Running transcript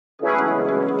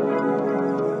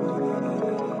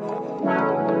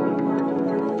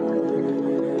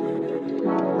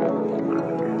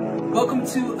Welcome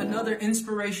to another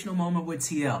inspirational moment with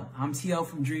TL. I'm TL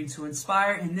from Dream to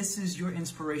Inspire, and this is your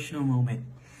inspirational moment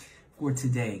for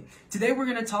today. Today we're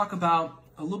going to talk about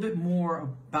a little bit more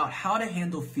about how to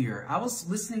handle fear. I was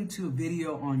listening to a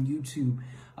video on YouTube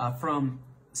from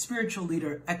spiritual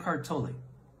leader Eckhart Tolle,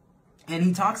 and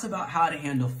he talks about how to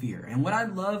handle fear. And what I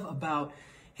love about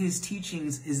his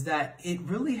teachings is that it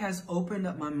really has opened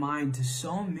up my mind to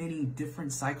so many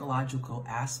different psychological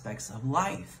aspects of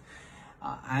life.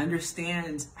 I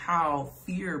understand how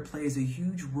fear plays a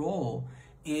huge role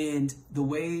in the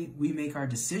way we make our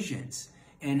decisions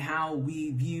and how we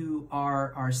view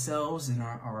ourselves and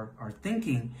our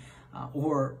thinking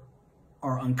or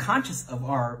are unconscious of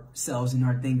ourselves and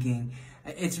our thinking.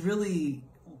 It's really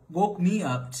woke me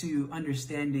up to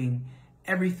understanding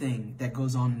everything that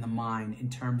goes on in the mind in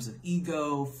terms of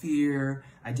ego, fear,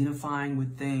 identifying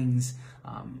with things,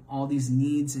 all these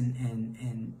needs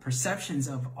and perceptions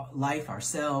of life,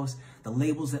 ourselves, the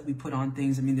labels that we put on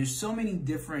things. I mean, there's so many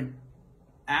different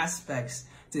aspects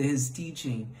to his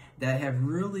teaching that have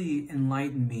really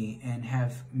enlightened me and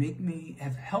have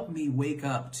helped me wake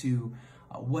up to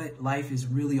what life is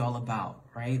really all about,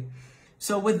 right?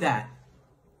 So with that,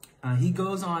 he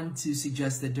goes on to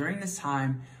suggest that during this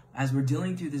time, as we're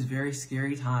dealing through this very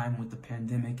scary time with the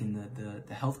pandemic and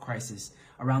the health crisis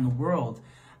around the world,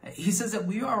 he says that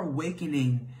we are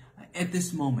awakening at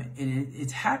this moment. And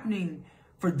it's happening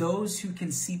for those who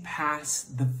can see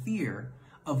past the fear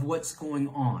of what's going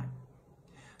on.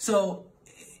 So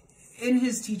in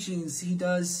his teachings, he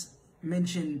does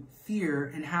mention fear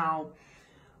and how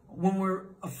when we're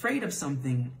afraid of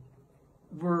something,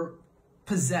 we're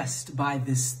possessed by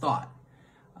this thought.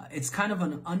 It's kind of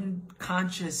an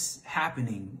unconscious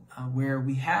happening where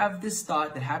we have this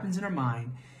thought that happens in our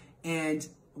mind, and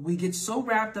we get so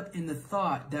wrapped up in the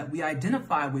thought that we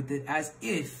identify with it as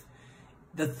if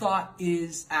the thought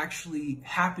is actually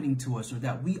happening to us, or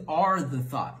that we are the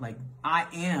thought. Like, I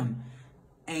am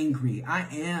angry, I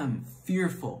am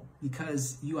fearful,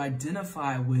 because you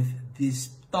identify with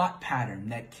this thought pattern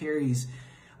that carries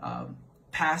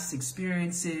past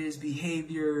experiences,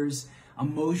 behaviors,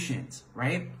 emotions,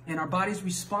 right? And our bodies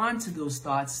respond to those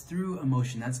thoughts through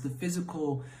emotion. That's the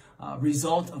physical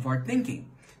result of our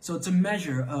thinking. So it's a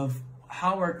measure of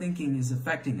how our thinking is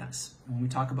affecting us when we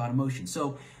talk about emotion.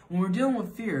 So when we're dealing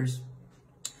with fears,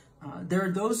 there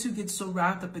are those who get so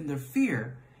wrapped up in their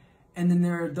fear, and then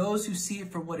there are those who see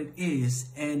it for what it is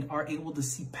and are able to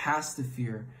see past the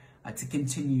fear to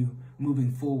continue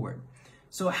moving forward.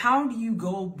 So how do you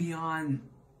go beyond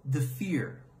the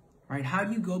fear, right? How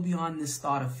do you go beyond this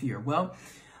thought of fear? Well,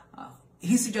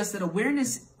 he suggests that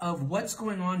awareness of what's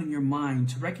going on in your mind,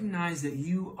 to recognize that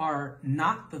you are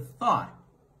not the thought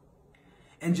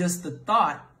and just the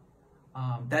thought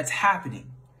that's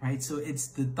happening, right? So it's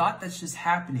the thought that's just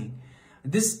happening.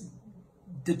 This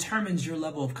determines your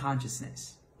level of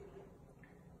consciousness.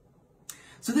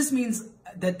 So this means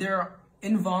that there are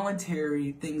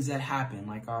involuntary things that happen,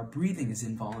 like our breathing is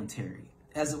involuntary,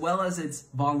 as well as it's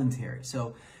voluntary.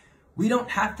 So we don't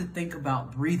have to think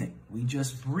about breathing. We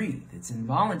just breathe. It's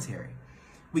involuntary.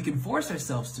 We can force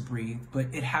ourselves to breathe, but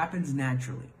it happens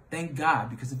naturally. Thank God,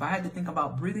 because if I had to think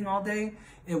about breathing all day,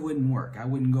 it wouldn't work. I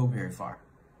wouldn't go very far.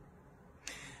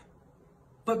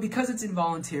 But because it's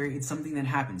involuntary, it's something that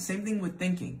happens. Same thing with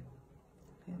thinking.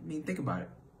 I mean, think about it.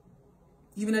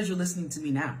 Even as you're listening to me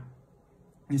now,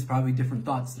 there's probably different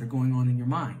thoughts that are going on in your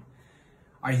mind.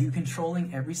 Are you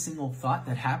controlling every single thought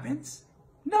that happens?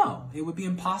 No, it would be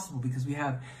impossible, because we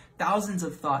have thousands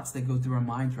of thoughts that go through our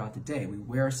mind throughout the day. We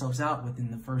wear ourselves out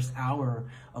within the first hour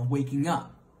of waking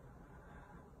up.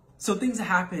 So things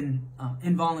happen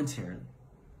involuntarily.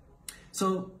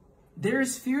 So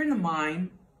there's fear in the mind,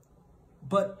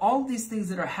 but all these things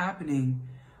that are happening,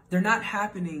 they're not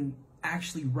happening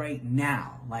actually right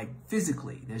now, like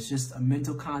physically. There's just a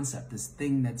mental concept. This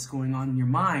thing that's going on in your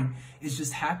mind is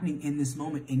just happening in this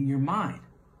moment in your mind.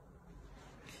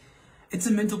 It's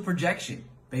a mental projection,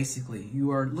 basically.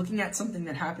 You are looking at something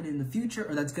that happened in the future,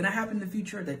 or that's going to happen in the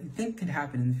future, that you think could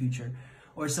happen in the future,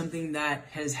 or something that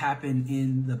has happened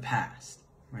in the past,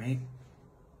 right?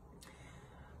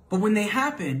 But when they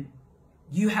happen,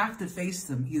 you have to face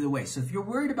them either way. So if you're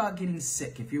worried about getting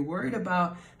sick, if you're worried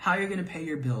about how you're going to pay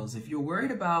your bills, if you're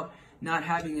worried about not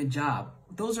having a job,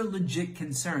 those are legit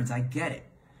concerns. I get it.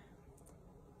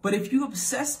 But if you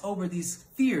obsess over these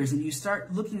fears and you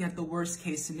start looking at the worst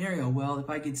case scenario, well, if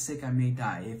I get sick, I may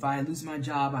die. If I lose my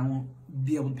job, I won't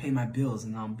be able to pay my bills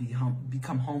and I'll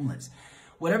become homeless.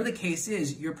 Whatever the case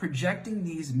is, you're projecting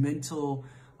these mental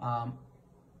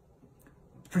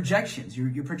projections.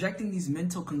 You're projecting these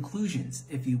mental conclusions,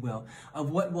 if you will, of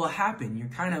what will happen. You're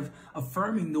kind of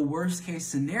affirming the worst case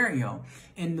scenario.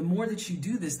 And the more that you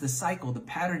do this, the cycle, the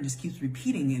pattern just keeps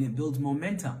repeating and it builds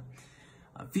momentum.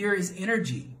 Fear is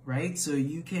energy, right? So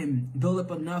you can build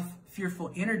up enough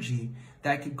fearful energy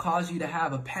that could cause you to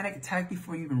have a panic attack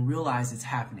before you even realize it's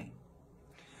happening.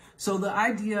 So the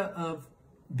idea of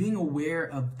being aware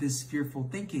of this fearful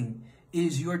thinking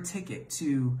is your ticket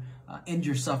to end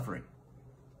your suffering.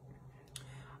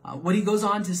 What he goes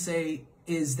on to say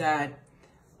is that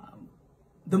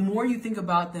the more you think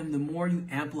about them, the more you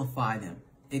amplify them.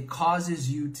 It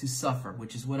causes you to suffer,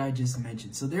 which is what I just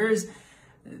mentioned. So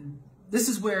this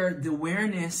is where the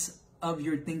awareness of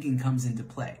your thinking comes into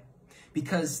play.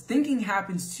 Because thinking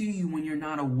happens to you when you're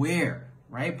not aware,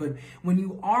 right? But when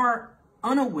you are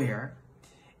unaware,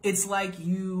 it's like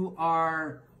you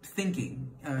are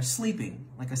thinking, sleeping,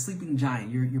 like a sleeping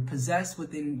giant. You're possessed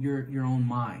within your own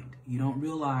mind. You don't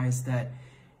realize that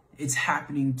it's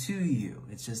happening to you.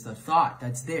 It's just a thought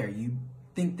that's there. You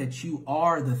think that you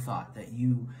are the thought, that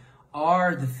you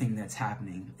are the thing that's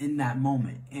happening in that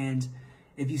moment. And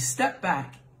if you step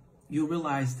back, you'll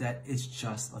realize that it's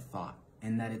just a thought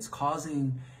and that it's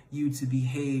causing you to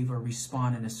behave or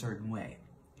respond in a certain way.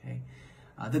 Okay?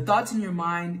 The thoughts in your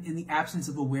mind in the absence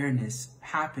of awareness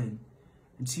happen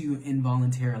to you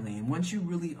involuntarily. And once you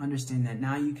really understand that,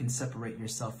 now you can separate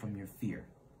yourself from your fear.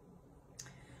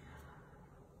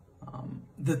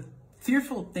 The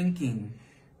fearful thinking,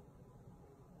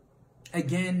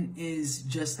 again, is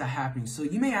just a happening. So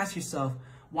you may ask yourself,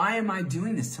 why am I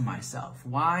doing this to myself?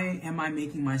 Why am I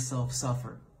making myself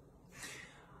suffer?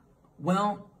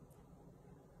 Well,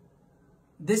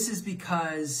 this is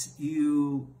because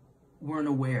you weren't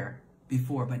aware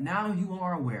before, but now you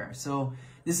are aware. So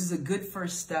this is a good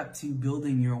first step to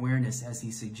building your awareness, as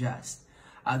he suggests.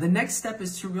 The next step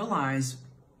is to realize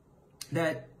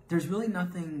that there's really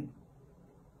nothing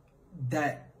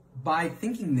that by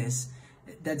thinking this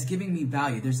that's giving me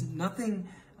value. There's nothing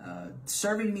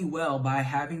serving me well by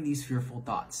having these fearful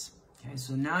thoughts. Okay,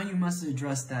 so now you must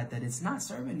address that it's not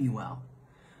serving you well.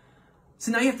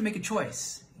 So now you have to make a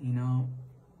choice. You know,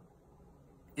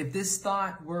 if this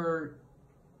thought were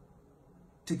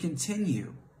to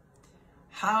continue,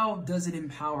 how does it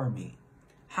empower me?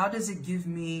 How does it give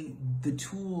me the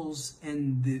tools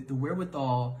and the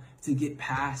wherewithal to get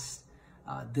past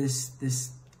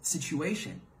this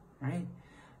situation, right?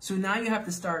 So now you have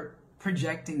to start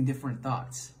projecting different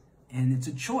thoughts. And it's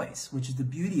a choice, which is the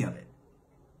beauty of it.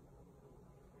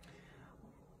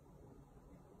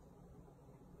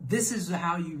 This is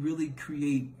how you really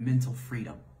create mental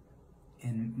freedom,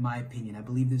 in my opinion. I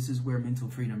believe this is where mental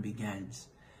freedom begins.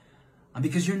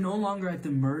 Because you're no longer at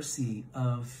the mercy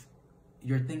of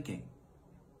your thinking.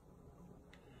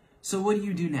 So what do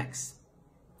you do next?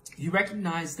 You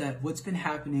recognize that what's been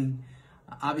happening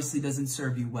obviously doesn't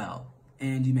serve you well,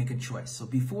 and you make a choice. So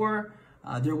before,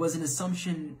 there was an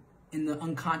assumption in the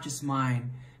unconscious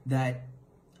mind that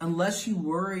unless you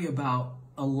worry about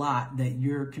a lot, that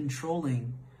you're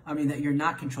controlling, that you're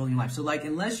not controlling life. So like,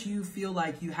 unless you feel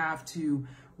like you have to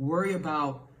worry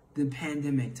about the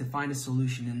pandemic to find a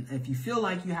solution, and if you feel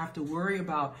like you have to worry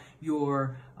about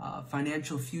your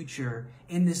financial future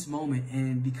in this moment,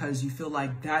 and because you feel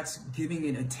like that's giving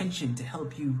it attention to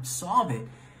help you solve it,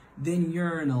 then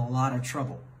you're in a lot of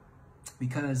trouble.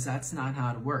 Because that's not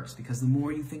how it works. Because the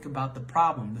more you think about the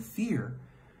problem, the fear,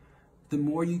 the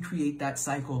more you create that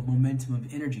cycle of momentum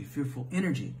of energy, fearful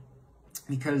energy.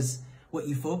 Because what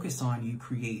you focus on, you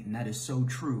create, and that is so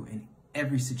true in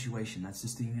every situation. That's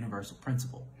just the universal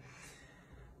principle.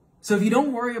 So if you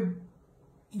don't worry,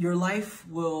 your life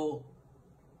will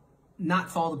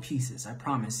not fall to pieces, I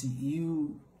promise.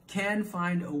 You can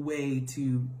find a way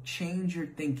to change your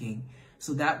thinking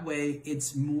so that way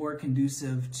it's more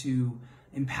conducive to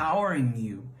empowering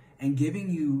you and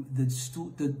giving you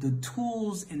the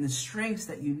tools and the strengths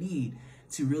that you need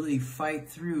to really fight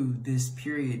through this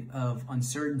period of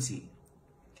uncertainty.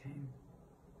 Okay.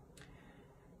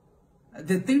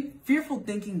 Fearful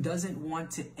thinking doesn't want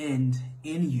to end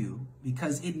in you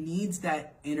because it needs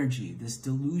that energy, this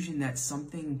delusion that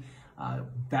something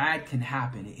bad can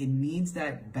happen. It needs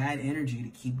that bad energy to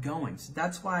keep going. So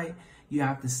that's why you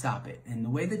have to stop it. And the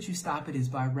way that you stop it is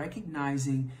by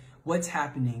recognizing what's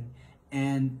happening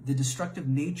and the destructive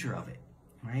nature of it,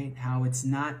 right? How it's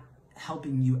not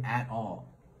helping you at all.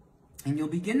 And you'll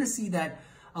begin to see that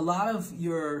a lot of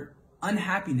your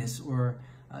unhappiness or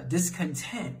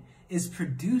discontent is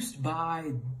produced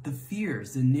by the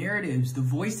fears, the narratives, the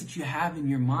voice that you have in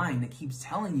your mind that keeps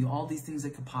telling you all these things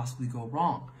that could possibly go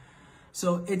wrong.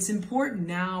 So it's important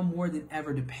now more than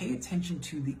ever to pay attention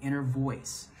to the inner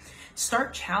voice.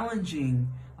 Start challenging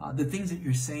the things that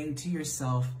you're saying to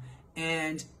yourself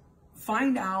and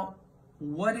find out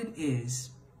what it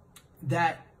is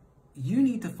that you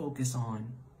need to focus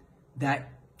on that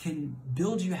can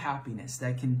build you happiness,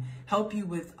 that can help you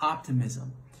with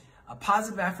optimism.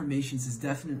 Positive affirmations is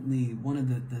definitely one of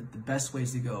the best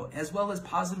ways to go, as well as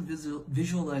positive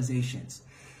visualizations.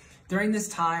 During this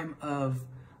time of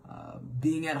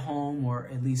being at home, or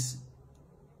at least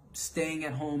staying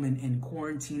at home and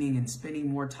quarantining and spending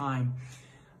more time,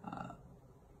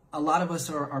 a lot of us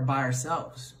are by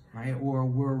ourselves, right? Or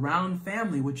we're around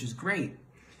family, which is great,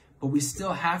 but we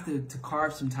still have to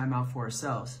carve some time out for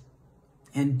ourselves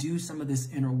and do some of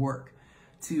this inner work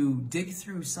to dig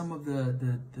through some of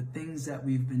the things that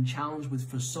we've been challenged with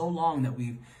for so long, that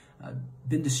we've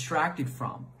been distracted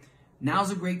from.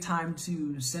 Now's a great time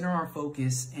to center our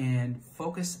focus and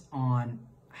focus on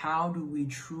how do we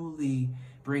truly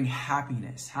bring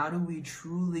happiness? How do we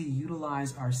truly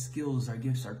utilize our skills, our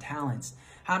gifts, our talents?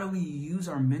 How do we use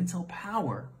our mental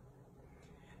power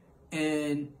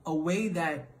in a way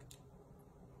that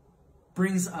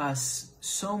brings us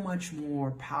so much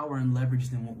more power and leverage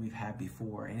than what we've had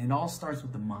before? And it all starts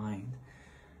with the mind.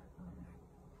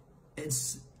 It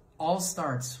all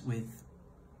starts with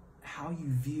how you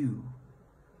view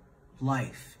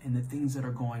life and the things that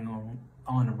are going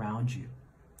on around you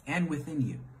and within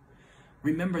you.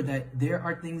 Remember that there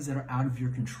are things that are out of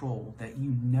your control that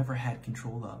you never had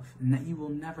control of and that you will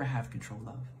never have control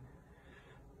of.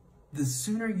 The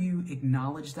sooner you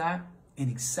acknowledge that and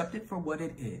accept it for what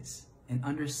it is and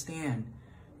understand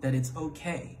that it's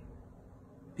okay,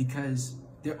 because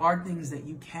there are things that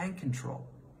you can control,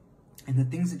 and the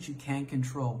things that you can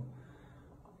control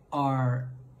are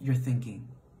your thinking,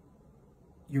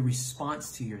 your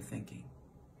response to your thinking,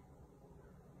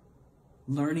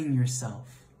 learning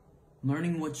yourself,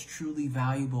 learning what's truly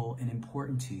valuable and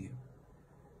important to you,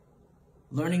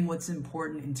 learning what's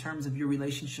important in terms of your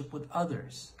relationship with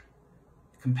others,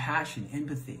 compassion,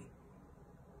 empathy,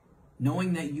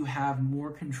 knowing that you have more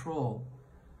control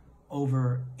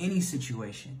over any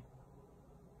situation,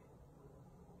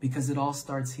 because it all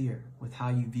starts here with how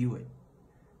you view it.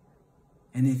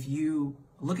 And if you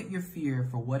look at your fear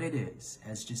for what it is,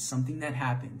 as just something that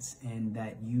happens and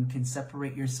that you can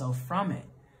separate yourself from it,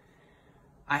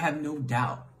 I have no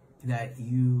doubt that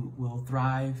you will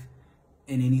thrive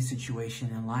in any situation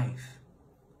in life.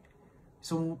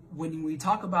 So when we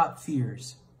talk about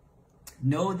fears,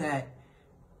 know that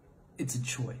it's a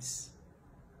choice.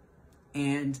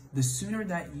 And the sooner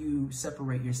that you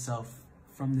separate yourself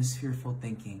from this fearful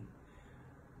thinking,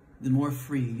 the more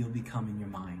free you'll become in your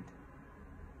mind.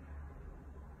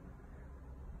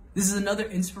 This is another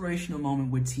inspirational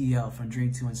moment with TL from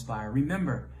Dream to Inspire.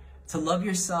 Remember to love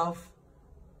yourself,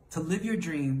 to live your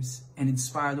dreams, and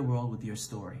inspire the world with your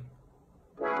story.